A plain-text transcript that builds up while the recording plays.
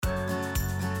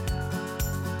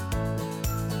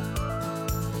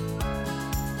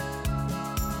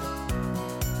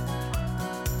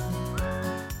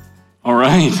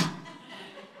right.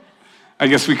 I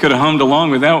guess we could have hummed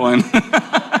along with that one.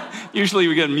 Usually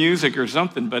we get music or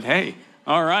something, but hey,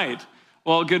 all right.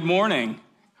 Well, good morning.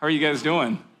 How are you guys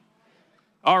doing?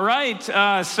 All right,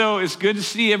 so it's good to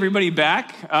see everybody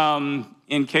back.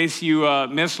 In case you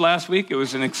missed last week, it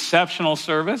was an exceptional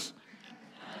service.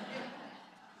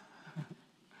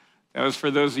 That was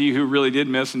for those of you who really did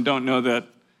miss and don't know that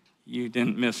you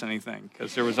didn't miss anything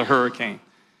because there was a hurricane.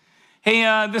 Hey,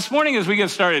 this morning as we get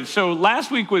started, so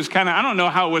last week was kind of, I don't know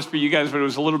how it was for you guys, but it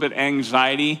was a little bit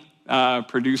anxiety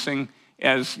producing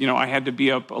as, you know, I had to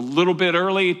be up a little bit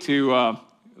early to,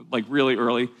 really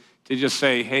early, to just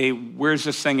say, hey, where's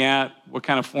this thing at? What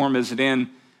kind of form is it in?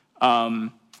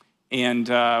 And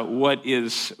what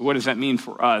does that mean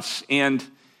for us? And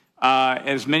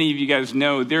as many of you guys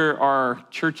know, there are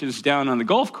churches down on the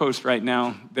Gulf Coast right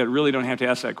now that really don't have to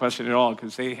ask that question at all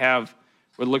because they have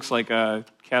what looks like a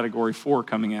Category 4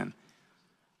 coming in.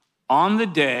 On the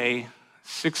day,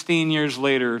 16 years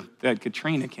later, that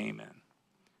Katrina came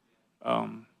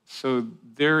in. So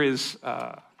there is,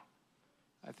 I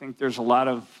think there's a lot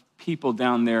of people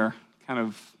down there kind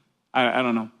of, I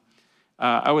don't know.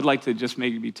 I would like to just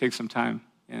maybe take some time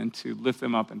and to lift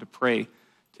them up and to pray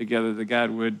together that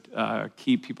God would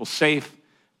keep people safe,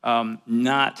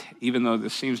 not, even though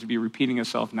this seems to be repeating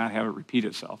itself, not have it repeat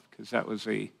itself, because that was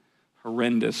a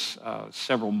horrendous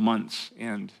several months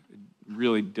and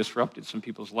really disrupted some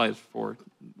people's lives for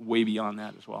way beyond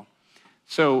that as well.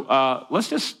 So let's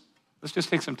just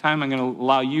take some time. I'm going to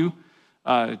allow you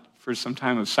for some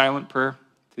time of silent prayer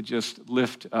to just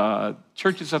lift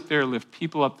churches up there, lift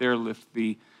people up there, lift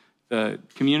the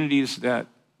communities that,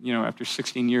 you know, after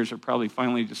 16 years are probably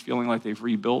finally just feeling like they've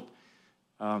rebuilt.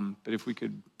 But if we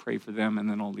could pray for them, and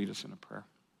then I'll lead us in a prayer.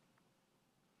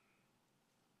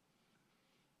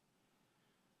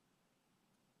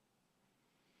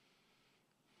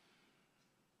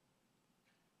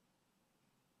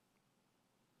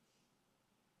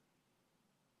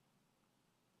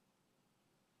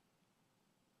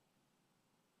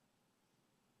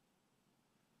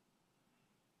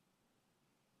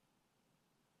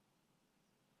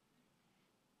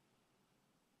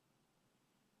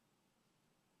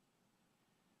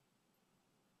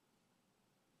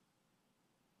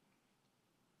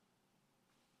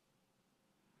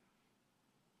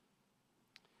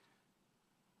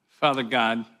 Father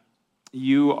God,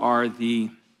 you are the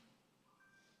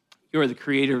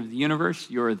creator of the universe.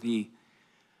 You're the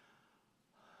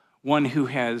one who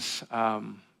has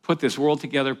put this world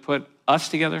together, put us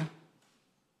together.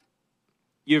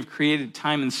 You have created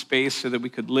time and space so that we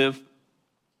could live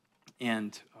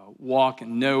and walk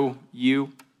and know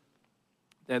you,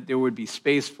 that there would be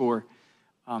space for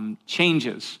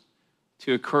changes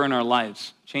to occur in our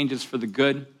lives, changes for the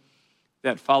good,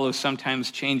 that follows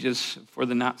sometimes changes for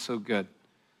the not so good.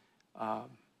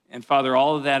 And Father,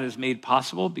 all of that is made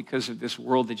possible because of this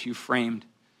world that you framed.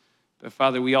 But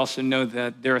Father, we also know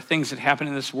that there are things that happen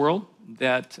in this world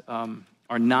that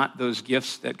are not those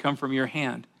gifts that come from your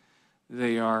hand.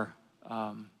 They are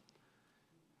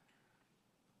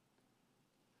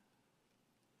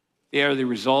the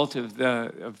result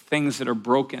of things that are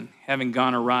broken, having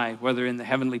gone awry, whether in the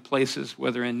heavenly places,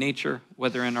 whether in nature,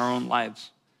 whether in our own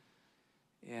lives.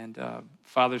 And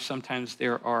Father, sometimes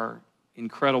there are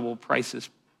incredible prices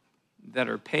that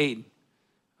are paid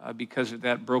because of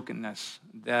that brokenness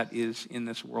that is in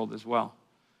this world as well.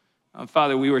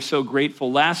 Father, we were so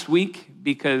grateful last week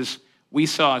because we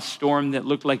saw a storm that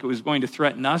looked like it was going to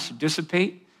threaten us,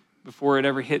 dissipate before it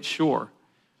ever hit shore.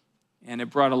 And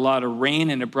it brought a lot of rain,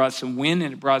 and it brought some wind,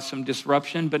 and it brought some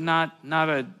disruption, but not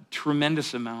a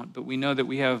tremendous amount. But we know that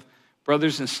we have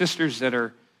brothers and sisters that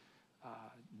are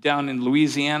down in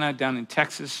Louisiana, down in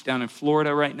Texas, down in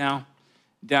Florida right now,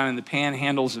 down in the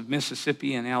panhandles of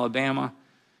Mississippi and Alabama,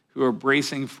 who are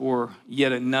bracing for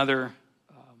yet another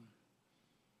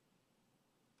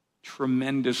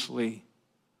tremendously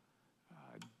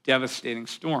devastating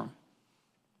storm.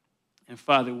 And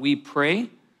Father, we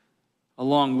pray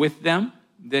along with them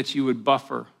that you would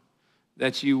buffer,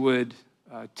 that you would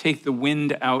take the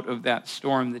wind out of that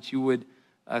storm, that you would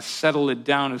settle it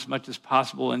down as much as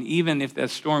possible. And even if that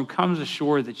storm comes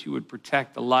ashore, that you would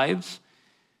protect the lives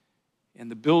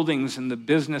and the buildings and the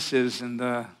businesses and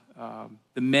the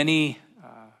many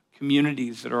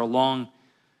communities that are along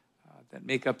that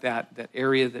make up that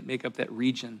area, that make up that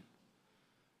region.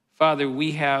 Father,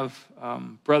 we have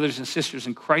brothers and sisters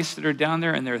in Christ that are down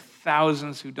there, and there are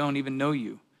thousands who don't even know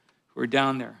you who are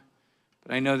down there.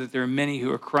 But I know that there are many who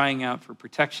are crying out for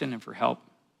protection and for help.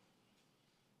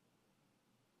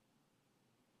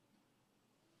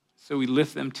 So we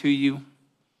lift them to you.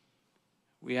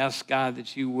 We ask, God,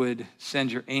 that you would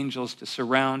send your angels to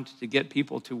surround, to get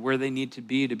people to where they need to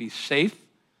be safe,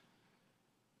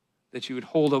 that you would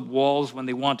hold up walls when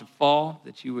they want to fall,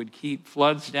 that you would keep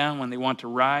floods down when they want to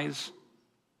rise.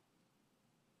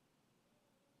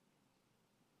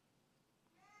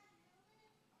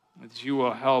 That you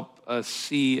will help us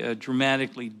see a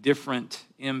dramatically different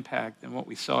impact than what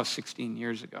we saw 16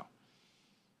 years ago.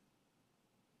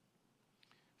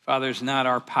 Father, it's not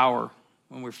our power.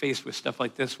 When we're faced with stuff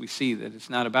like this, we see that it's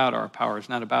not about our power. It's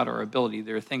not about our ability.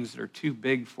 There are things that are too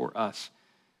big for us.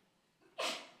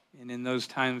 And in those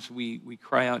times, we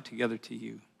cry out together to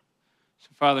you. So,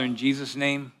 Father, in Jesus'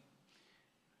 name,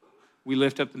 we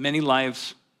lift up the many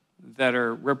lives that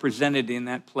are represented in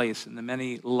that place and the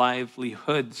many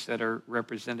livelihoods that are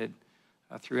represented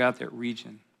throughout that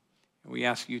region. And we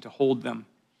ask you to hold them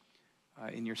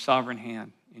in your sovereign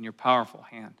hand, in your powerful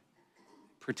hand.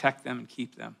 Protect them and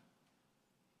keep them.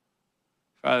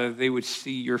 Father, they would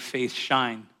see your face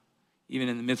shine even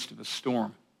in the midst of a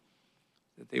storm,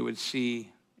 that they would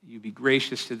see you be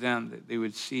gracious to them, that they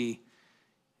would see,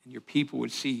 and your people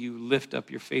would see you lift up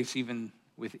your face even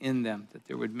within them, that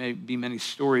there would be many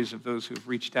stories of those who have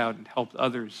reached out and helped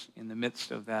others in the midst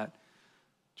of that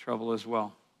trouble as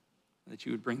well, that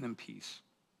you would bring them peace.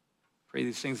 Pray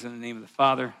these things in the name of the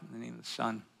Father, in the name of the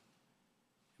Son,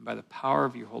 and by the power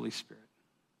of your Holy Spirit.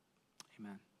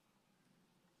 Amen.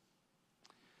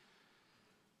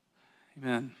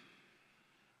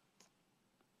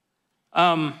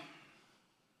 Amen.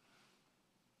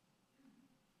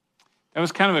 That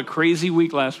was kind of a crazy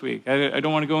week last week. I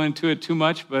don't want to go into it too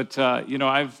much, but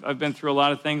I've been through a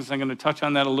lot of things. I'm going to touch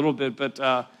on that a little bit, but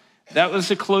that was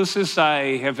the closest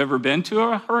I have ever been to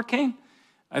a hurricane.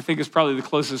 I think it's probably the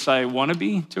closest I want to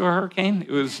be to a hurricane.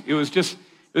 It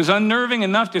was unnerving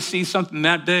enough to see something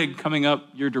that big coming up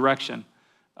your direction.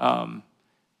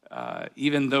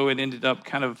 Even though it ended up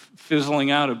kind of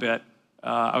fizzling out a bit,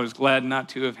 I was glad not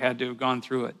to have had to have gone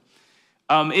through it.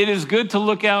 It is good to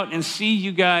look out and see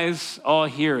you guys all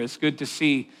here. It's good to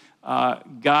see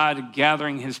God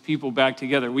gathering his people back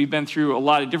together. We've been through a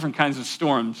lot of different kinds of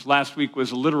storms. Last week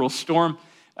was a literal storm.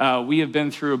 We have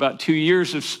been through about 2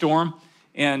 years of storm,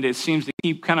 and it seems to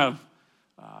keep kind of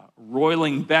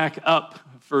roiling back up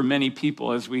for many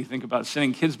people as we think about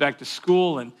sending kids back to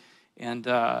school, and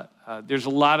there's a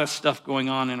lot of stuff going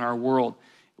on in our world.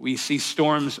 We see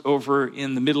storms over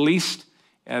in the Middle East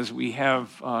as we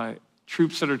have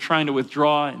troops that are trying to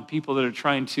withdraw and people that are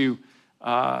trying to,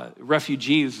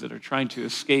 refugees that are trying to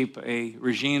escape a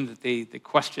regime that they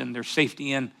question their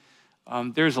safety in.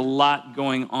 There's a lot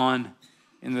going on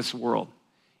in this world.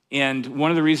 And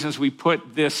one of the reasons we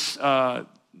put this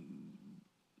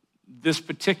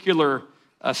particular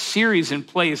series in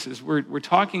place is we're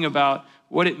talking about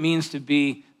what it means to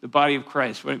be the body of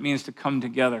Christ, what it means to come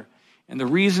together. And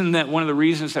one of the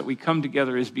reasons that we come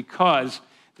together is because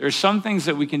there are some things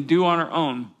that we can do on our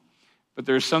own, but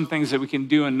there are some things that we can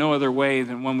do in no other way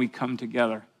than when we come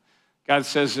together. God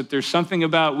says that there's something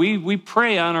about, we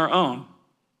pray on our own,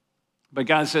 but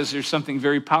God says there's something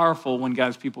very powerful when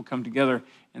God's people come together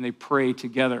and they pray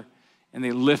together and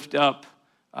they lift up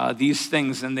these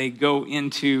things and they go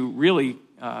into really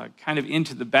kind of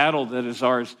into the battle that is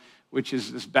ours, which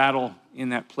is this battle in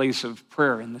that place of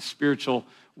prayer in the spiritual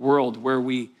world where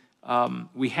we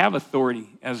have authority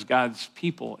as God's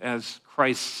people, as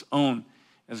Christ's own,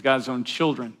 as God's own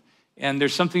children. And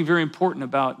there's something very important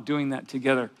about doing that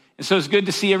together. And so it's good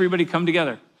to see everybody come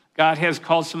together. God has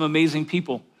called some amazing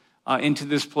people into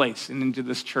this place and into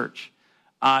this church.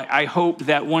 I hope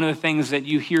that one of the things that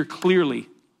you hear clearly,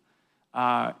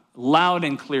 loud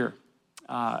and clear,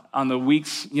 on the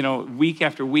weeks, week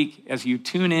after week, as you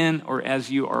tune in or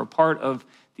as you are a part of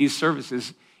these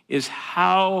services, is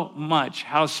how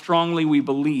strongly we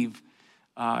believe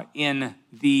in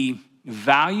the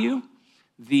value,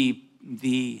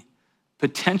 the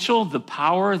potential, the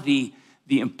power, the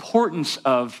importance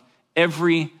of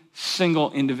every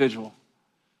single individual.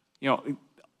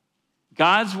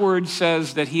 God's word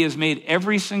says that he has made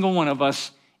every single one of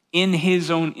us in his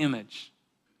own image,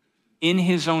 and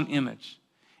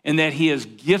that he has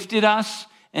gifted us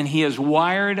and he has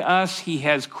wired us, he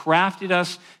has crafted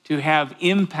us to have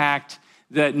impact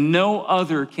that no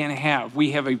other can have.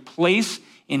 We have a place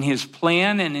in his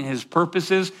plan and in his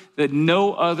purposes that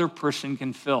no other person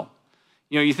can fill.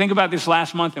 You think about this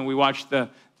last month and we watched the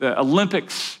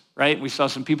Olympics, right? We saw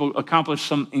some people accomplish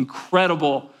some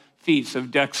incredible feats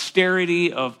of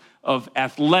dexterity, of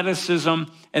athleticism,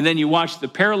 and then you watch the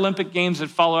Paralympic Games that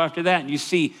follow after that, and you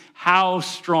see how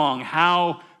strong,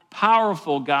 how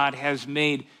powerful God has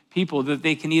made people that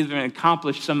they can even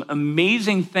accomplish some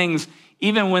amazing things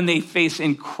even when they face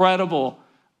incredible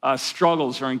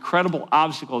struggles or incredible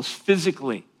obstacles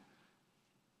physically,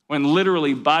 when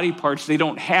literally body parts, they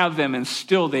don't have them and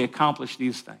still they accomplish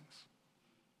these things.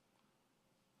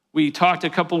 We talked a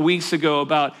couple weeks ago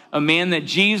about a man that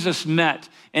Jesus met,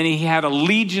 and he had a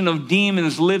legion of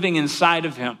demons living inside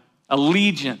of him. A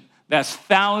legion. That's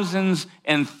thousands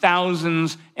and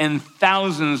thousands and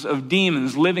thousands of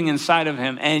demons living inside of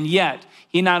him. And yet,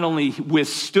 he not only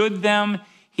withstood them,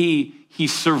 he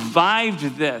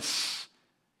survived this.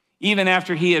 Even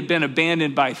after he had been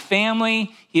abandoned by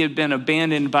family, he had been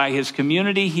abandoned by his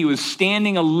community, he was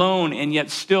standing alone, and yet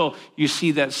still you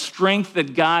see that strength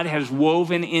that God has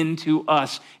woven into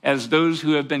us as those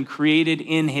who have been created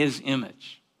in his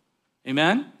image.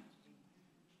 Amen?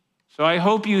 So I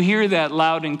hope you hear that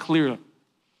loud and clear.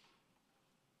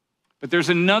 But there's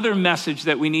another message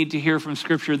that we need to hear from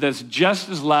Scripture that's just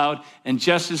as loud and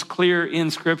just as clear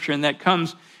in Scripture, and that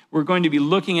comes, we're going to be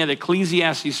looking at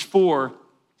Ecclesiastes 4,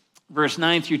 verse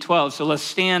 9 through 12. So let's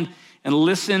stand and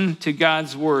listen to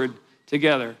God's word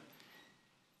together.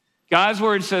 God's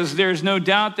word says, there's no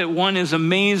doubt that one is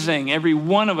amazing. Every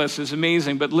one of us is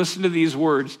amazing. But listen to these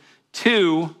words.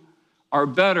 Two are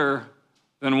better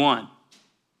than one.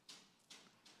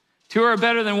 Two are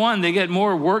better than one. They get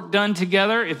more work done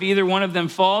together. If either one of them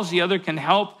falls, the other can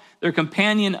help their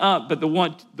companion up. But the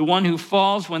one who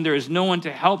falls when there is no one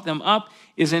to help them up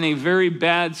is in a very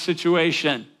bad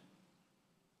situation.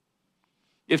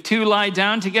 If two lie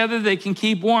down together, they can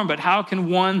keep warm, but how can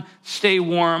one stay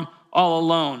warm all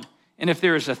alone? And if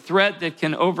there is a threat that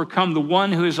can overcome the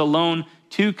one who is alone,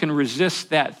 two can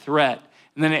resist that threat.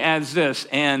 And then it adds this,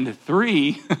 and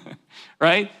three,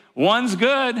 right? One's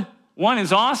good, one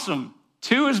is awesome,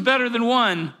 two is better than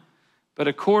one, but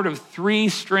a cord of three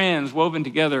strands woven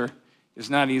together is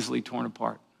not easily torn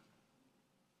apart.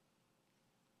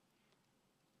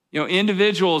 You know,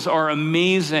 individuals are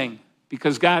amazing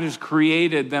because God has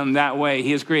created them that way.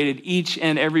 He has created each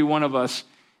and every one of us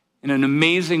in an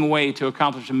amazing way to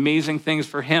accomplish amazing things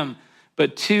for him.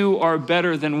 But two are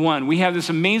better than one. We have this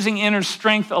amazing inner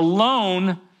strength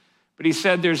alone, but he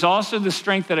said there's also the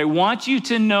strength that I want you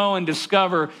to know and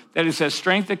discover, that is that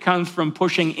strength that comes from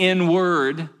pushing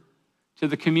inward to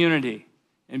the community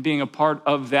and being a part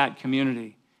of that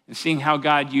community and seeing how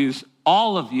God used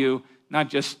all of you, not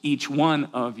just each one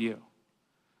of you.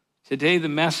 Today, the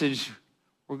message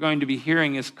we're going to be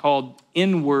hearing is called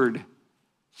inward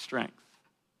strength.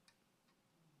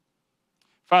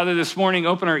 Father, this morning,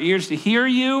 open our ears to hear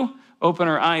you, open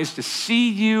our eyes to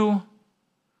see you.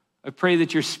 I pray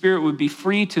that your Spirit would be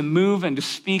free to move and to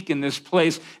speak in this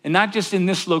place, and not just in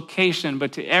this location,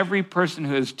 but to every person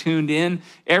who has tuned in,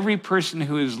 every person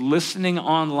who is listening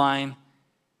online,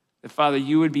 that, Father,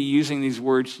 you would be using these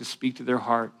words to speak to their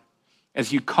heart.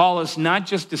 As you call us not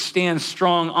just to stand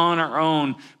strong on our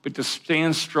own, but to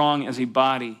stand strong as a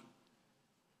body.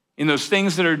 In those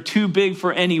things that are too big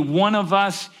for any one of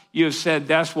us, you have said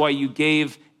that's why you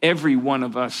gave every one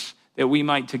of us, that we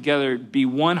might together be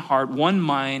one heart, one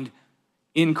mind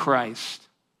in Christ,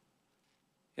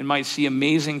 and might see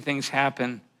amazing things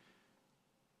happen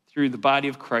through the body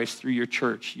of Christ, through your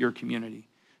church, your community.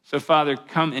 So, Father,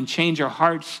 come and change our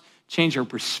hearts, change our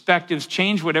perspectives,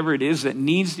 change whatever it is that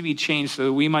needs to be changed so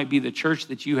that we might be the church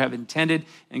that you have intended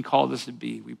and called us to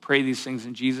be. We pray these things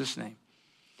in Jesus' name.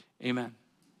 Amen.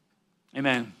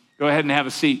 Amen. Go ahead and have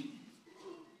a seat.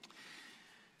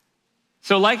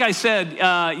 So like I said,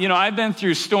 I've been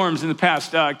through storms in the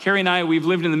past. Carrie and I, we've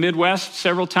lived in the Midwest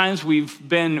several times. We've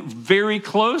been very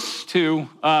close to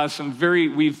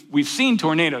we've seen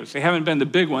tornadoes. They haven't been the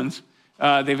big ones.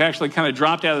 They've actually kind of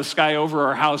dropped out of the sky over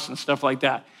our house and stuff like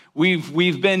that.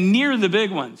 We've been near the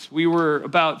big ones. We were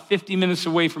about 50 minutes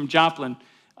away from Joplin.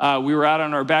 We were out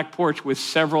on our back porch with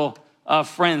several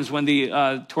friends when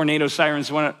the tornado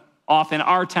sirens went off in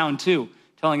our town too,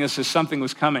 telling us that something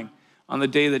was coming on the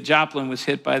day that Joplin was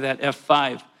hit by that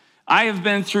F5. I have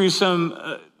been through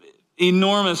some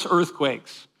enormous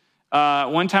earthquakes.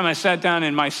 One time I sat down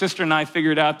and my sister and I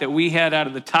figured out that we had, out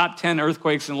of the top 10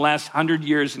 earthquakes in the last 100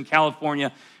 years in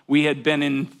California, we had been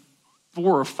in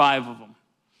 4 or 5 of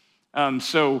them.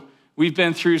 So we've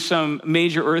been through some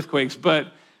major earthquakes,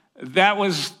 but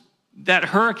that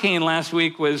hurricane last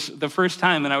week was the first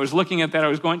time, and I was looking at that, I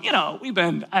was going,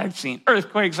 I've seen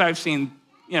earthquakes, I've seen,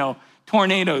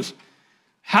 tornadoes.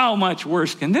 How much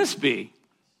worse can this be?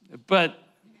 But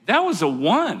that was a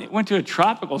 1. It went to a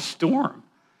tropical storm.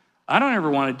 I don't ever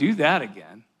want to do that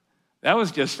again. That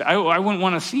was just, I wouldn't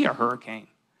want to see a hurricane.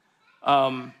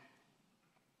 When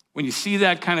you see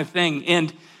that kind of thing,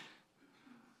 and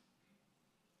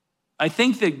I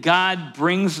think that God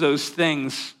brings those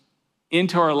things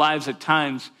into our lives at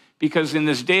times, because in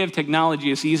this day of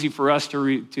technology, it's easy for us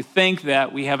to think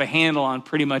that we have a handle on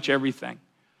pretty much everything.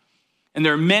 And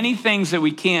there are many things that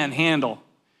we can handle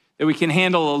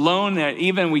alone, that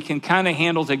even we can kind of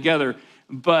handle together.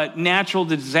 But natural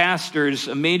disasters,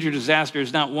 a major disaster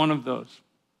is not one of those,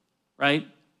 right?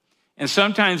 And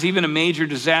sometimes even a major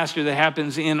disaster that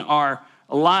happens in our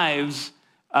lives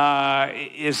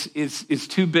is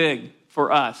too big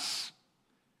for us.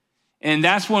 And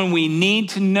that's when we need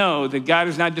to know that God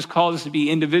has not just called us to be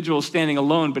individuals standing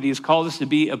alone, but he has called us to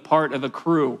be a part of a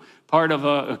crew, part of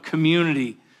a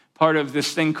community, part of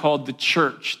this thing called the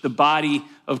church, the body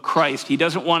of Christ. He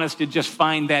doesn't want us to just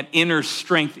find that inner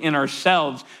strength in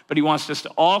ourselves, but he wants us to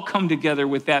all come together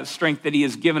with that strength that he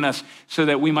has given us so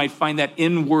that we might find that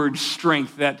inward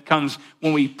strength that comes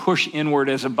when we push inward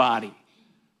as a body.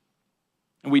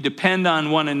 And we depend on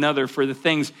one another for the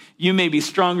things. You may be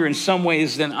stronger in some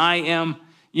ways than I am.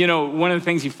 You know, one of the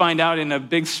things you find out in a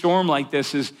big storm like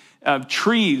this is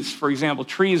trees, for example.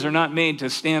 Trees are not made to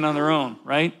stand on their own,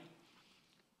 right?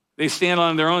 They stand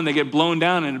on their own, they get blown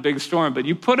down in a big storm. But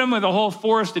you put them with a whole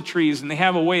forest of trees, and they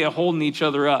have a way of holding each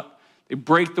other up. They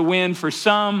break the wind for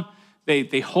some.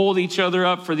 They hold each other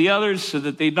up for the others so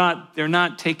that they're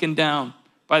not taken down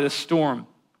by the storm.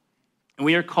 And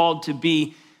we are called to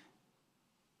be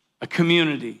a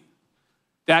community,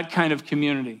 that kind of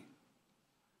community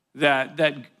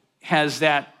that has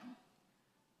that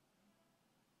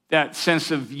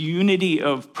sense of unity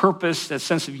of purpose, that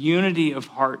sense of unity of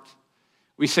heart.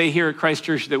 We say here at Christ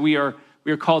Church that we are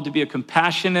called to be a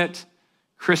compassionate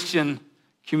Christian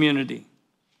community,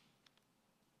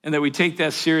 and that we take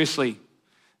that seriously,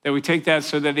 that we take that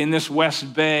so that in this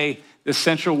West Bay, the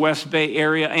central West Bay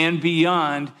area and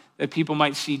beyond, that people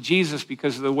might see Jesus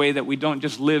because of the way that we don't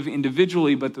just live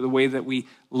individually, but the way that we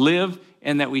live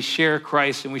and that we share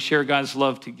Christ and we share God's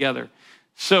love together.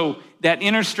 So that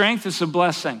inner strength is a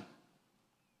blessing.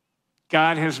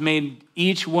 God has made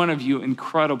each one of you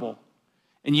incredible.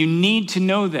 And you need to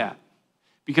know that,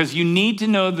 because you need to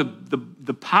know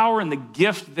the power and the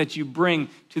gift that you bring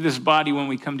to this body when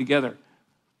we come together.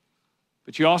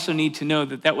 But you also need to know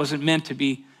that that wasn't meant to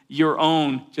be your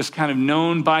own, just kind of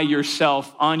known by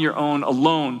yourself, on your own,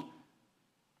 alone,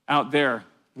 out there,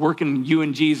 working you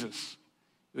and Jesus.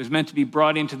 It was meant to be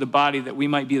brought into the body that we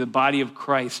might be the body of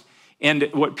Christ. And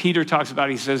what Peter talks about,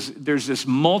 he says there's this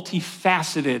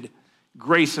multifaceted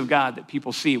grace of God that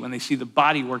people see when they see the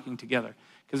body working together.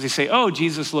 Because they say, oh,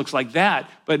 Jesus looks like that,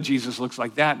 but Jesus looks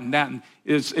like that and that. And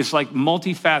it's like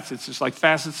multifacets. It's like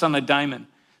facets on a diamond.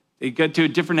 They get to a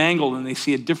different angle and they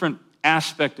see a different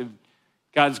aspect of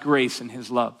God's grace and his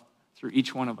love through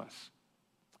each one of us.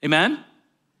 Amen?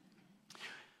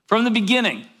 From the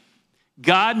beginning,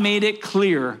 God made it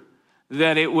clear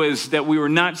that we were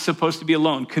not supposed to be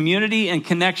alone. Community and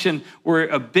connection were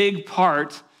a big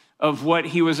part of what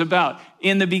he was about.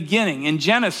 In the beginning, in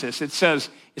Genesis, it says,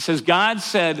 God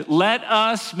said, let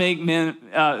us make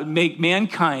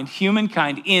mankind,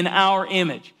 humankind, in our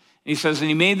image. And he says, and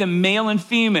he made them male and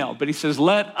female. But he says,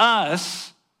 let us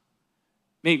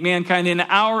make mankind in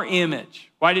our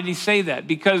image. Why did he say that?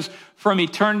 Because from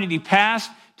eternity past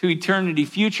to eternity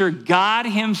future, God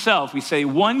himself, we say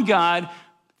one God,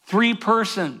 three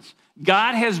persons.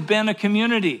 God has been a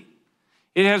community.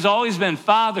 It has always been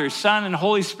Father, Son, and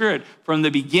Holy Spirit from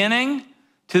the beginning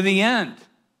to the end.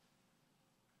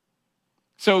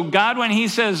 So God, when he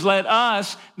says, let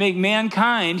us make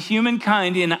mankind,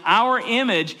 humankind in our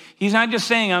image, he's not just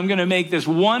saying, I'm going to make this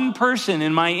one person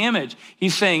in my image.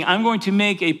 He's saying, I'm going to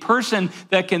make a person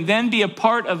that can then be a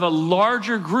part of a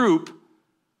larger group,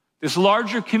 this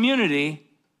larger community,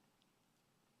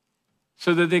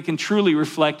 so that they can truly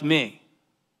reflect me.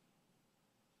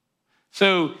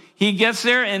 So he gets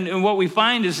there, and what we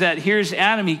find is that here's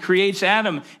Adam. He creates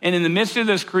Adam, and in the midst of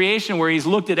this creation where he's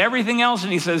looked at everything else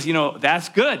and he says, that's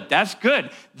good,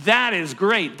 that is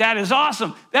great, that is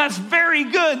awesome, that's very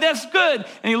good, that's good.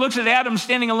 And he looks at Adam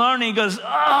standing alone and he goes,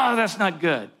 oh, that's not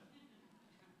good.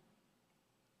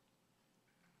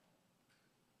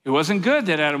 It wasn't good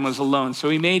that Adam was alone, so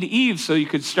he made Eve so you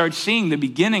could start seeing the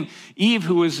beginning. Eve,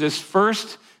 who was this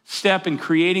first step in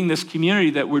creating this community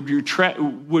that would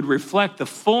reflect the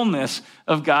fullness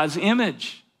of God's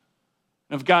image,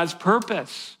 of God's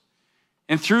purpose.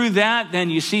 And through that, then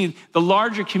you see the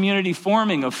larger community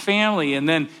forming of family and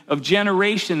then of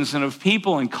generations and of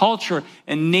people and culture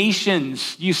and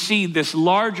nations. You see this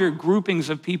larger groupings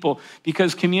of people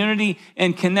because community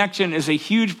and connection is a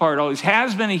huge part, always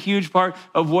has been a huge part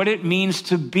of what it means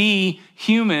to be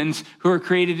humans who are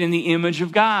created in the image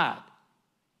of God.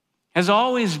 Has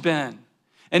always been.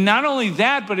 And not only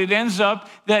that, but it ends up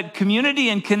that community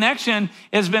and connection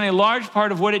has been a large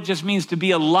part of what it just means to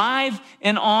be alive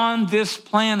and on this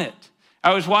planet.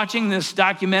 I was watching this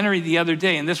documentary the other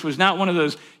day, and this was not one of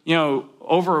those,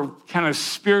 over kind of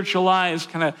spiritualized,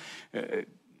 kind of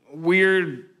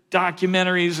weird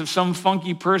documentaries of some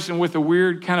funky person with a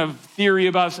weird kind of theory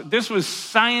about it. This was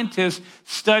scientists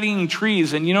studying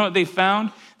trees, and you know what they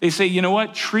found? They say, you know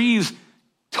what? Trees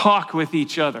talk with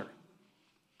each other.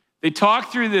 They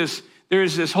talk through this.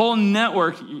 There's this whole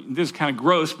network. This is kind of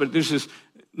gross, but there's this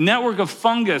network of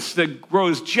fungus that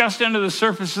grows just under the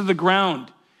surface of the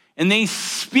ground. And they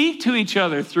speak to each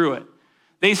other through it.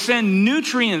 They send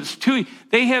nutrients to,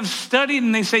 they have studied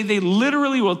and they say they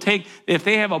literally will take, if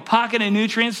they have a pocket of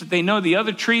nutrients that they know the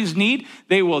other trees need,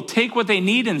 they will take what they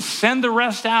need and send the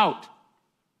rest out.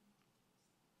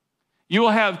 You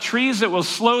will have trees that will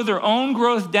slow their own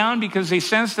growth down because they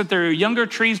sense that there are younger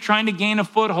trees trying to gain a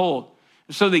foothold.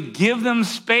 So they give them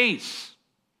space.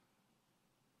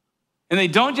 And they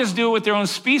don't just do it with their own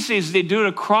species, they do it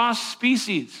across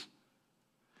species.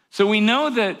 So we know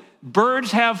that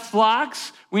birds have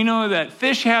flocks, we know that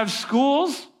fish have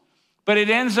schools, but it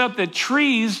ends up that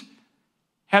trees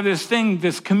have this thing,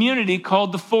 this community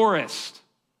called the forest.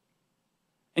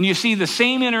 And you see the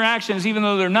same interactions even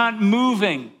though they're not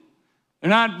moving.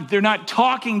 They're not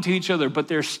talking to each other, but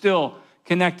they're still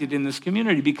connected in this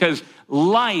community because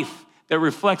life that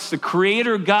reflects the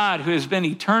Creator God who has been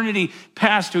eternity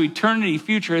past to eternity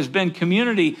future has been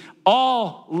community.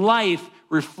 All life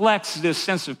reflects this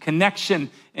sense of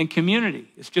connection and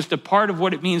community. It's just a part of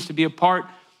what it means to be a part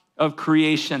of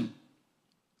creation.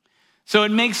 So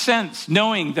it makes sense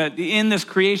knowing that in this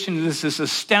creation, there's this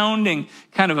astounding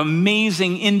kind of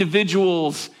amazing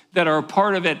individuals that are a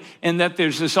part of it, and that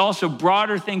there's this also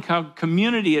broader thing called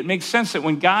community. It makes sense that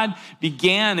when God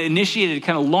initiated,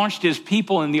 kind of launched his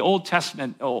people in the Old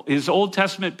Testament, his Old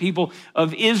Testament people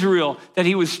of Israel, that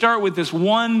he would start with this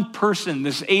one person,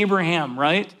 this Abraham,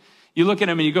 right? You look at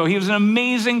him and you go, he was an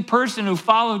amazing person who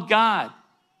followed God.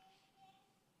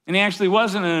 And he actually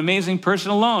wasn't an amazing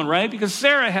person alone, right? Because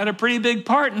Sarah had a pretty big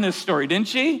part in this story, didn't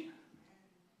she?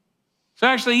 So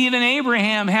actually, even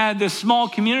Abraham had this small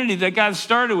community that God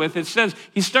started with. It says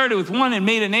he started with one and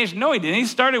made a nation. No, he didn't. He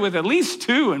started with at least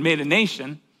two and made a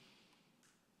nation.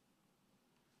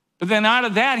 But then out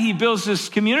of that, he builds this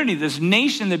community, this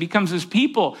nation that becomes his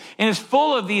people. And it's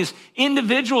full of these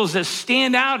individuals that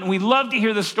stand out. And we love to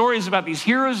hear the stories about these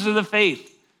heroes of the faith.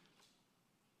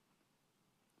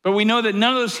 But we know that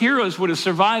none of those heroes would have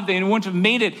survived. They wouldn't have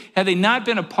made it had they not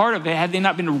been a part of it, had they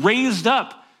not been raised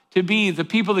up to be the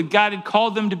people that God had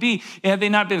called them to be, had they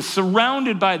not been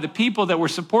surrounded by the people that were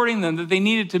supporting them that they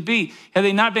needed to be, had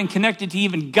they not been connected to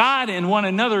even God and one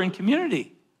another in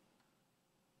community.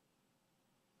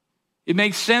 It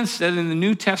makes sense that in the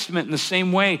New Testament, in the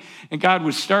same way, and God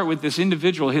would start with this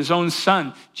individual, his own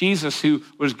son, Jesus, who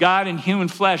was God in human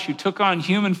flesh, who took on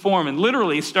human form, and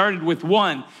literally started with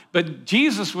one. But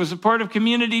Jesus was a part of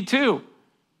community too.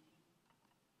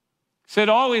 Said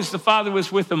always the Father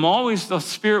was with them, always the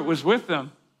Spirit was with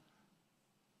them.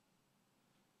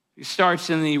 He starts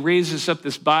and he raises up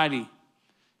this body.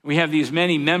 We have these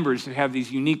many members who have these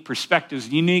unique perspectives,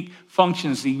 unique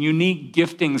functions, the unique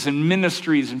giftings and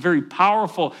ministries, and very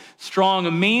powerful, strong,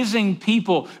 amazing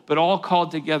people, but all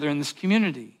called together in this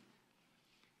community.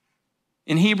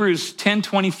 In Hebrews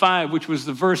 10:25, which was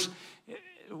the verse,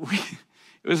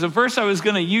 it was a verse I was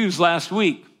going to use last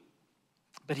week.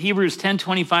 But Hebrews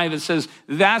 10:25, it says,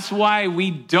 that's why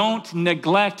we don't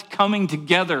neglect coming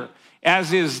together,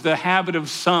 as is the habit of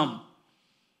some.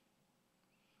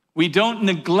 We don't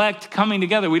neglect coming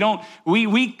together. We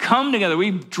come together.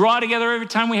 We draw together every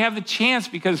time we have the chance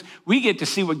because we get to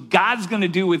see what God's going to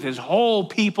do with his whole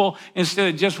people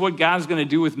instead of just what God's going to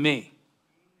do with me.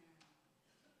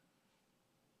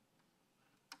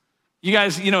 You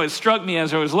guys, it struck me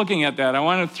as I was looking at that. I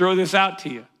want to throw this out to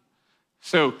you.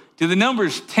 So do the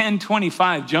numbers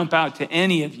 10:25 jump out to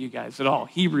any of you guys at all?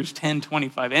 Hebrews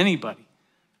 10:25, anybody?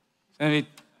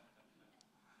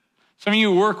 Some of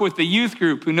you work with the youth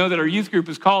group who know that our youth group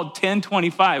is called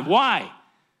 1025. Why?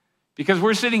 Because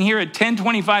we're sitting here at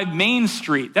 1025 Main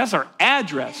Street. That's our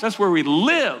address. That's where we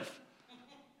live.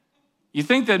 You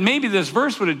think that maybe this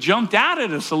verse would have jumped out at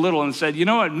us a little and said, you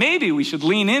know what, maybe we should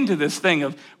lean into this thing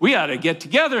of we ought to get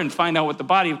together and find out what the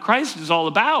body of Christ is all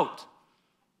about.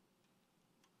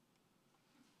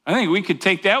 I think we could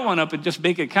take that one up and just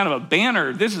make it kind of a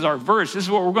banner. This is our verse. This is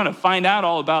what we're going to find out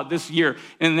all about this year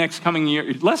and the next coming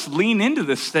year. Let's lean into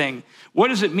this thing. What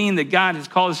does it mean that God has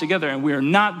called us together? And we are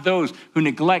not those who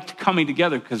neglect coming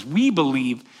together, because we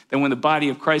believe that when the body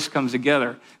of Christ comes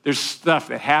together, there's stuff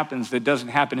that happens that doesn't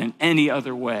happen in any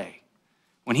other way.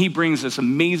 When he brings this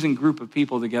amazing group of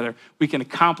people together, we can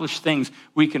accomplish things.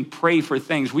 We can pray for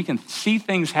things. We can see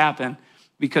things happen,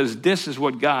 because this is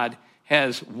what God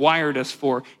has wired us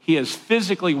for. He has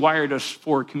physically wired us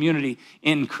for community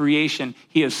in creation.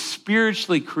 He has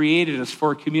spiritually created us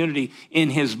for community in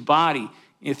his body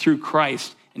through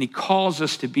Christ. And he calls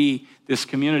us to be this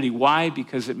community. Why?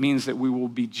 Because it means that we will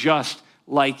be just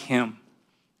like him,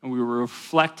 and we will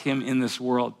reflect him in this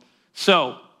world.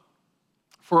 So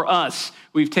for us,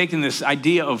 we've taken this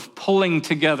idea of pulling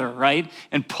together, right?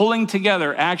 And pulling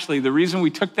together, actually, the reason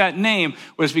we took that name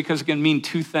was because it can mean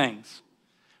two things.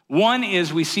 One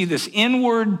is we see this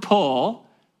inward pull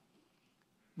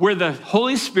where the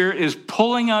Holy Spirit is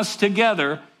pulling us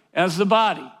together as the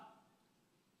body.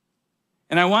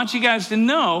 And I want you guys to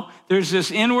know there's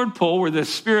this inward pull where the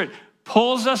Spirit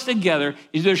pulls us together.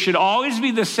 There should always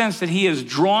be the sense that he is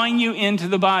drawing you into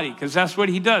the body, because that's what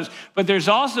he does. But there's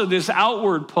also this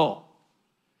outward pull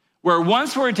where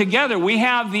once we're together, we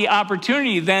have the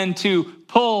opportunity then to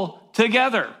pull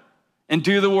together and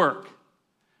do the work.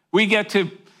 We get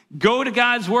to go to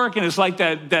God's work, and it's like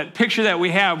that picture that we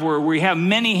have where we have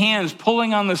many hands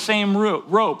pulling on the same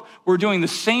rope. We're doing the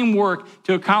same work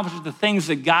to accomplish the things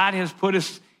that God has put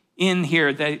us in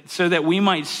here, so that we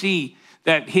might see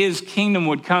that his kingdom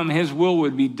would come, his will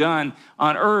would be done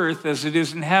on earth as it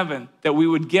is in heaven, that we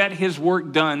would get his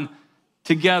work done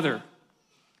together.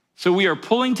 So we are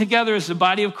pulling together as the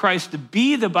body of Christ to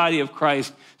be the body of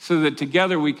Christ, so that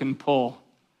together we can pull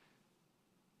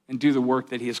and do the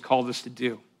work that he has called us to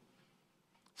do.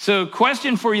 So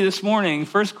question for you this morning,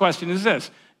 first question is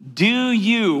this: do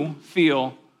you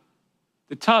feel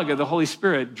the tug of the Holy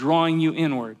Spirit drawing you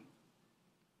inward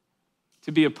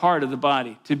to be a part of the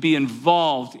body, to be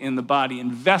involved in the body,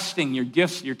 investing your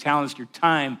gifts, your talents, your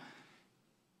time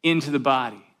into the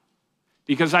body?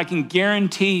 Because I can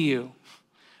guarantee you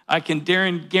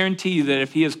that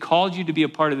if he has called you to be a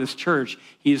part of this church,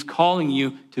 he is calling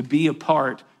you to be a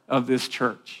part of this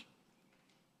church.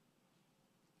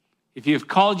 If he has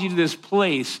called you to this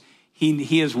place,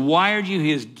 he has wired you,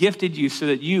 he has gifted you so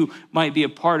that you might be a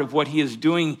part of what he is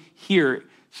doing here,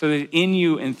 so that in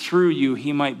you and through you,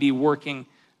 he might be working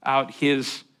out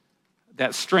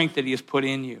that strength that he has put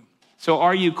in you. So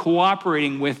are you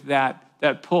cooperating with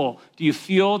that pull? Do you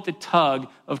feel the tug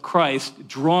of Christ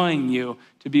drawing you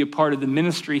to be a part of the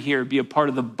ministry here, be a part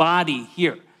of the body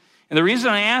here? And the reason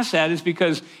I ask that is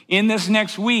because in this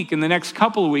next week, in the next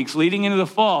couple of weeks leading into the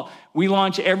fall, we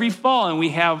launch every fall, and we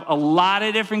have a lot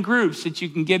of different groups that you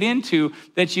can get into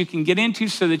so that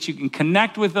you can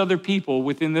connect with other people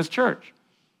within this church.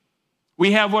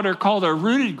 We have what are called our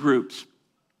rooted groups,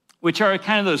 which are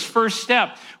kind of those first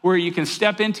step where you can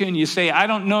step into and you say, I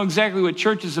don't know exactly what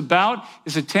church is about.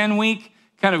 It's a 10-week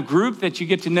kind of group that you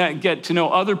get to know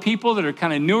other people that are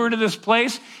kind of newer to this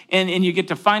place, and you get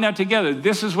to find out together,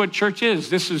 this is what church is.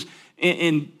 This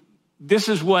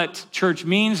is what church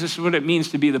means. This is what it means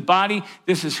to be the body.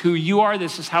 This is who you are.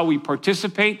 This is how we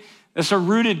participate. That's our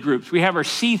rooted groups. We have our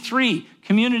C3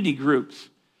 community groups.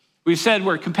 We've said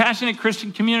we're compassionate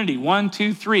Christian community. 1,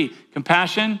 2, 3.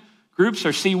 Compassion groups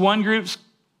are C1 groups,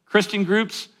 Christian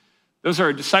groups. Those are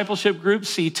our discipleship groups,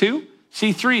 C2.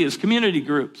 C3 is community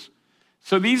groups.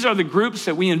 So these are the groups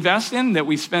that we invest in, that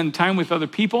we spend time with other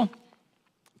people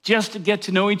just to get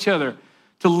to know each other,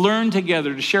 to learn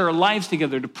together, to share our lives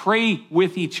together, to pray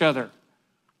with each other.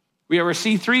 We have our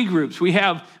C3 groups. We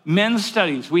have men's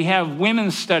studies. We have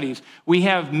women's studies. We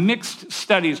have mixed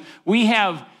studies. We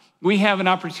have an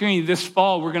opportunity this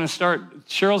fall. Pastor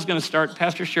Cheryl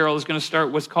is going to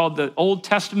start what's called the Old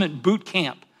Testament Boot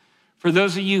Camp. For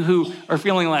those of you who are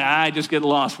feeling like, I just get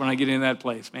lost when I get into that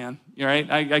place, man. You're right?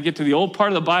 I get to the old part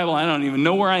of the Bible, I don't even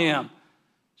know where I am.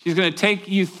 She's going to take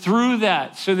you through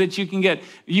that so that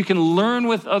you can learn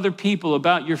with other people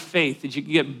about your faith, that you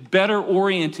can get better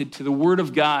oriented to the Word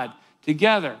of God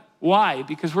together. Why?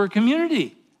 Because we're a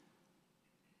community.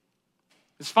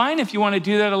 It's fine if you want to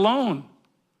do that alone,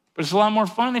 but it's a lot more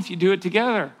fun if you do it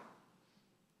together.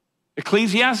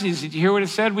 Ecclesiastes, did you hear what it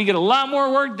said? We get a lot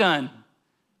more work done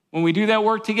when we do that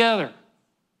work together.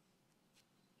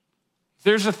 If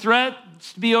there's a threat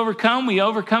to be overcome, we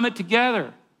overcome it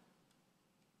together.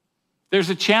 There's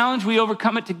a challenge, we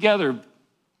overcome it together.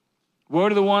 Woe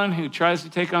to the one who tries to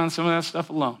take on some of that stuff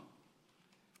alone.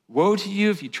 Woe to you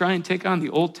if you try and take on the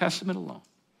Old Testament alone.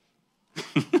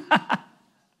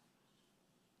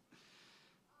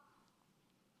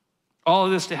 All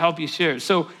of this to help you share.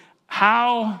 So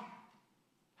how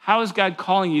is God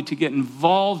calling you to get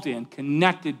involved in,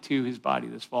 connected to his body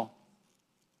this fall?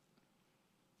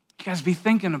 You guys be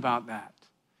thinking about that.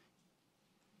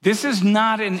 This is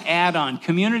not an add-on.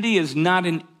 Community is not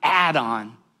an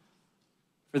add-on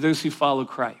for those who follow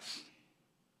Christ.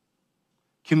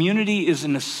 Community is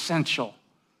an essential.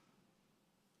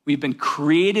 We've been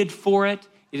created for it.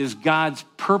 It is God's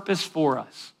purpose for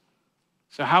us.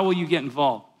 So how will you get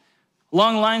involved?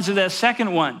 Along the lines of that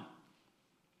second one,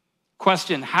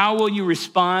 question, how will you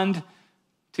respond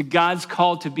to God's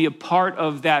call to be a part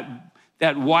of that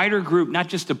wider group, not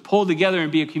just to pull together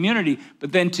and be a community,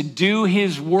 but then to do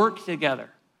his work together?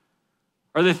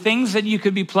 Are there things that you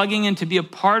could be plugging in to be a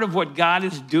part of what God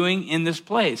is doing in this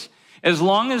place? As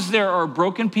long as there are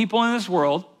broken people in this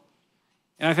world,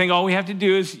 and I think all we have to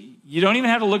do is, you don't even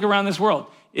have to look around this world,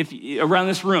 around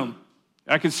this room.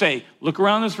 I could say, look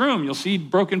around this room, you'll see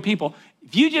broken people.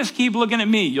 If you just keep looking at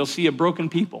me, you'll see a broken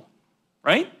people,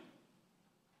 right?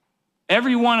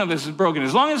 Every one of us is broken.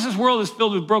 As long as this world is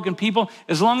filled with broken people,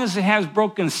 as long as it has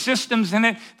broken systems in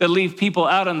it that leave people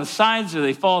out on the sides or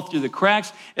they fall through the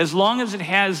cracks, as long as it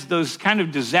has those kind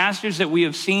of disasters that we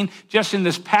have seen just in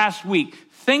this past week.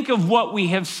 Think of what we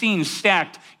have seen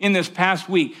stacked in this past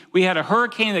week. We had a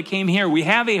hurricane that came here. We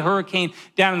have a hurricane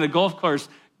down in the Gulf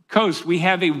Coast. We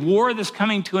have a war that's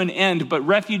coming to an end, but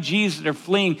refugees that are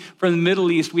fleeing from the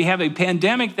Middle East. We have a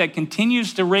pandemic that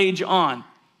continues to rage on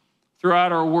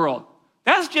throughout our world.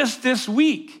 That's just this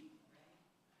week.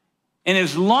 And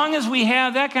as long as we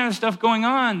have that kind of stuff going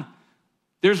on,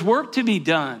 there's work to be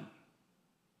done.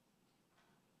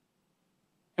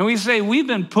 And we say we've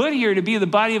been put here to be the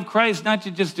body of Christ, not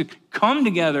just to come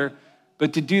together,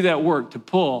 but to do that work, to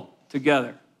pull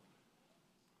together.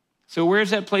 So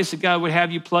where's that place that God would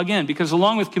have you plug in? Because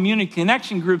along with community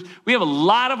connection groups, we have a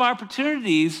lot of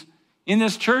opportunities in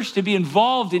this church to be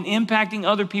involved in impacting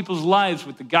other people's lives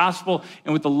with the gospel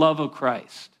and with the love of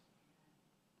Christ.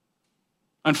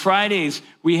 On Fridays,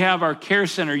 we have our care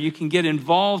center you can get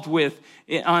involved with.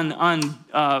 We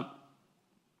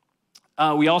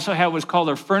also have what's called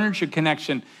our furniture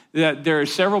connection. That there are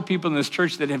several people in this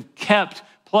church that have kept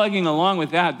plugging along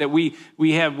with that we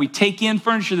take in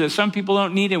furniture that some people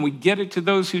don't need and we get it to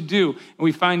those who do. And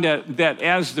we find that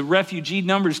as the refugee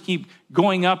numbers keep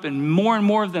going up and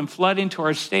more of them flood into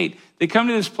our state, they come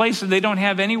to this place and they don't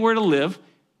have anywhere to live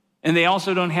and they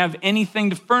also don't have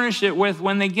anything to furnish it with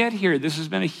when they get here. This has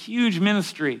been a huge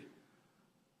ministry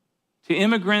to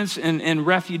immigrants and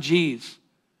refugees.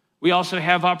 We also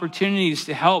have opportunities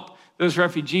to help those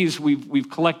refugees. We've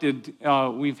collected,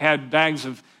 we've had bags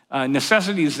of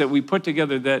necessities that we put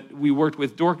together that we worked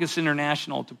with Dorcas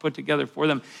International to put together for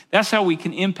them. That's how we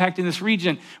can impact in this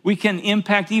region. We can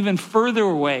impact even further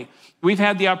away. We've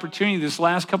had the opportunity this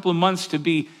last couple of months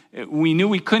we knew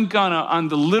we couldn't go on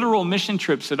the literal mission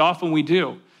trips that often we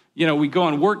do. You know, we go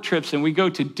on work trips and we go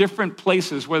to different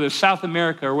places, whether it's South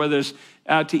America or whether it's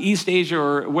to East Asia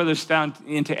or whether it's down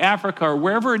into Africa or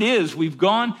wherever it is. We've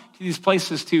gone to these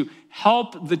places to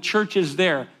help the churches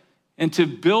there and to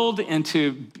build and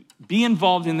to be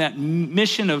involved in that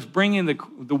mission of bringing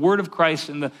the word of Christ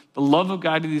and the love of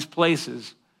God to these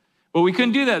places. Well, we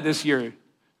couldn't do that this year,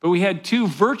 but we had 2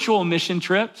 virtual mission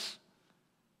trips.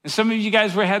 And some of you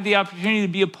guys had the opportunity to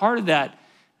be a part of that.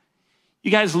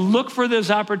 You guys look for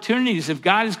those opportunities. If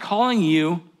God is calling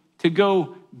you to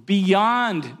go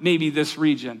beyond maybe this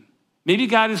region, maybe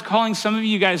God is calling some of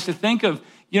you guys to think of,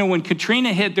 when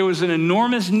Katrina hit, there was an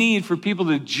enormous need for people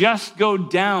to just go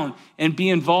down and be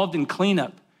involved in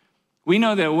cleanup. We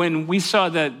know that when we saw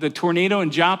the tornado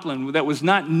in Joplin, that was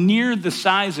not near the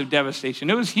size of devastation.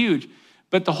 It was huge,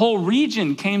 but the whole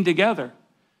region came together.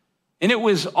 And it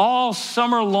was all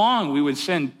summer long. We would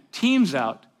send teams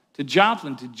out to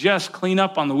Joplin to just clean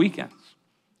up on the weekends.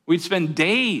 We'd spend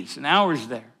days and hours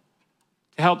there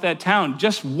to help that town,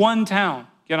 just one town,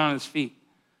 get on its feet.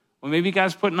 Well, maybe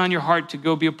God's putting on your heart to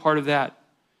go be a part of that.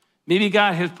 Maybe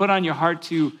God has put on your heart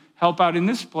to help out in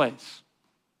this place.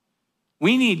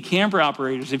 We need camper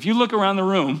operators. If you look around the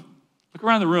room,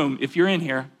 if you're in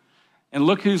here, and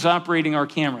look who's operating our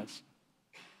cameras.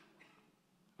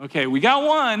 Okay, we got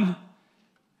one.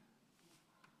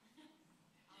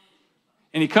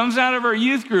 And he comes out of our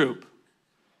youth group.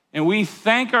 And we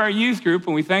thank our youth group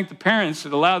and we thank the parents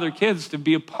that allow their kids to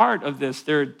be a part of this,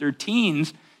 their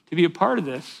teens to be a part of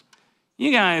this.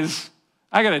 You guys,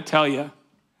 I got to tell you,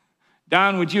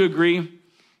 Don, would you agree?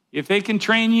 If they can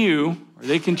train you or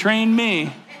they can train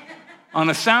me on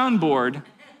a soundboard,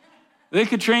 they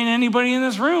could train anybody in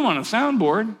this room on a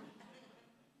soundboard.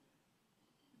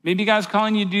 Maybe God's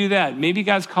calling you to do that. Maybe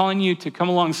God's calling you to come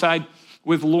alongside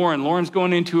with Lauren. Lauren's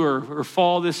going into her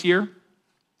fall this year,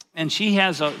 and she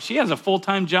has a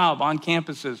full-time job on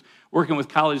campuses working with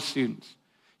college students.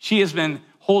 She has been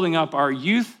holding up our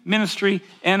youth ministry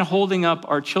and holding up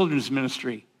our children's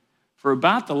ministry for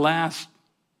about the last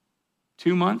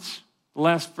 2 months,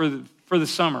 for the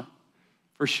summer,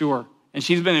 for sure. And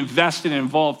she's been invested and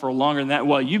involved for longer than that.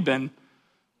 Well, you've been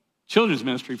children's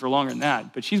ministry for longer than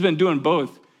that, but she's been doing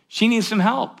both. She needs some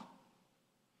help.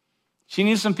 She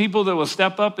needs some people that will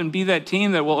step up and be that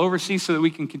team that will oversee so that we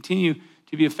can continue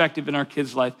to be effective in our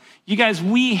kids' life. You guys,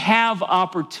 we have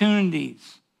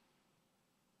opportunities.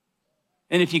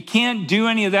 And if you can't do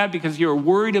any of that because you're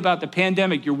worried about the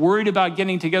pandemic, you're worried about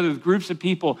getting together with groups of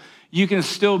people, you can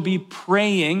still be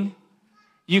praying,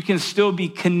 you can still be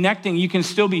connecting, you can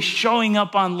still be showing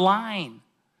up online.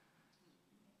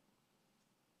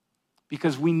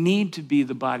 Because we need to be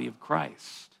the body of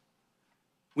Christ.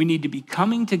 We need to be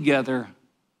coming together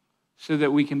so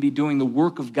that we can be doing the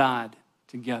work of God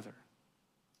together.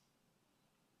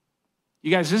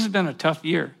 You guys, this has been a tough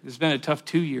year. It's been a tough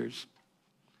 2 years.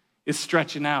 It's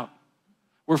stretching out.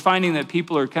 We're finding that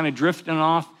people are kind of drifting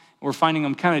off. We're finding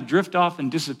them kind of drift off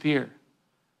and disappear.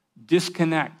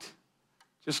 Disconnect.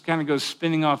 Just kind of goes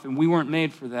spinning off, and we weren't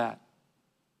made for that.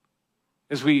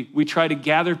 As we try to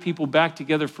gather people back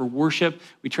together for worship,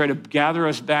 we try to gather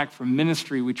us back for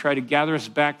ministry, we try to gather us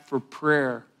back for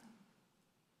prayer.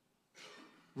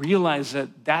 Realize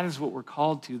that is what we're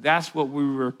called to. That's what we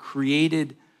were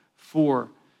created for.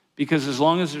 Because as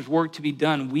long as there's work to be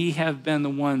done, we have been the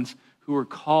ones who are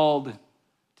called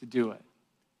to do it.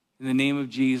 In the name of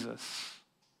Jesus,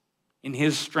 in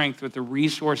his strength, with the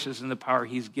resources and the power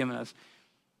he's given us.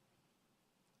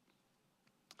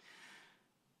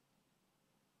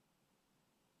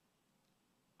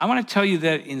 I want to tell you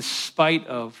that in spite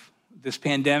of this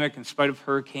pandemic, in spite of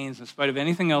hurricanes, in spite of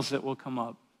anything else that will come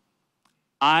up,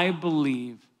 I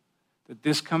believe that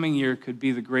this coming year could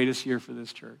be the greatest year for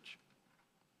this church.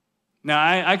 Now,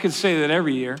 I could say that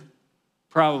every year,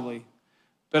 probably,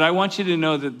 but I want you to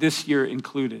know that this year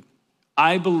included.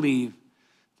 I believe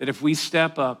that if we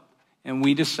step up and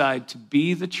we decide to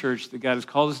be the church that God has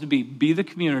called us to be the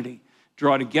community,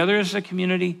 draw together as a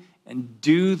community, and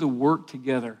do the work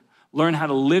together, learn how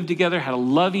to live together, how to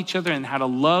love each other, and how to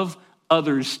love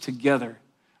others together,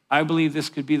 I believe this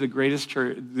could be the greatest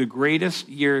church, the greatest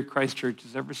year Christ Church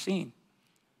has ever seen.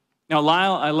 Now,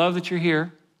 Lyle, I love that you're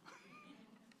here.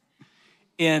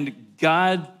 And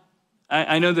God,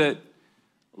 I know that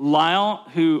Lyle,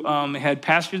 who had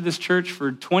pastored this church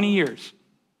for 20 years,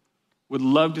 would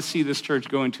love to see this church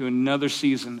go into another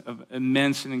season of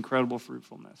immense and incredible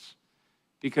fruitfulness.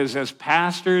 Because as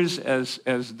pastors,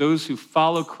 as those who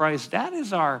follow Christ,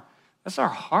 that's our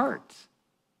heart,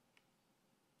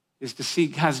 is to see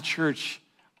God's church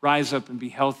rise up and be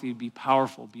healthy, be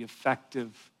powerful, be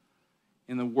effective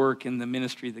in the work and the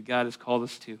ministry that God has called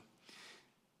us to.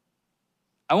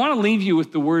 I want to leave you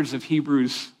with the words of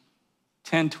Hebrews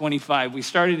 10:25. We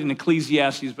started in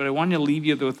Ecclesiastes, but I wanted to leave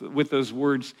you with those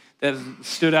words that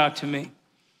stood out to me.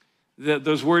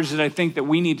 Those words that I think that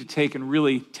we need to take and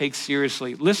really take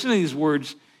seriously. Listen to these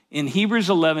words in Hebrews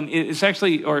 11.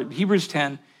 Or Hebrews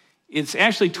 10. It's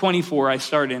actually 24 I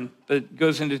start in, but it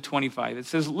goes into 25. It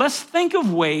says, let's think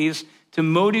of ways to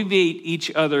motivate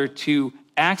each other to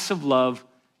acts of love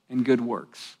and good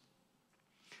works.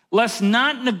 Let's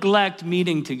not neglect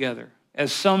meeting together,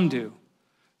 as some do,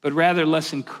 but rather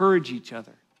let's encourage each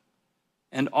other.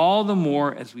 And all the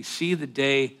more as we see the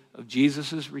day of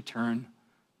Jesus' return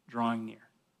drawing near.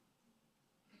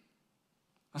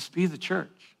 Let's be the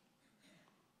church.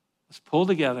 Let's pull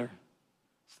together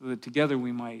so that together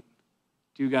we might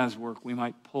do God's work. We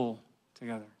might pull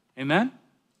together. Amen?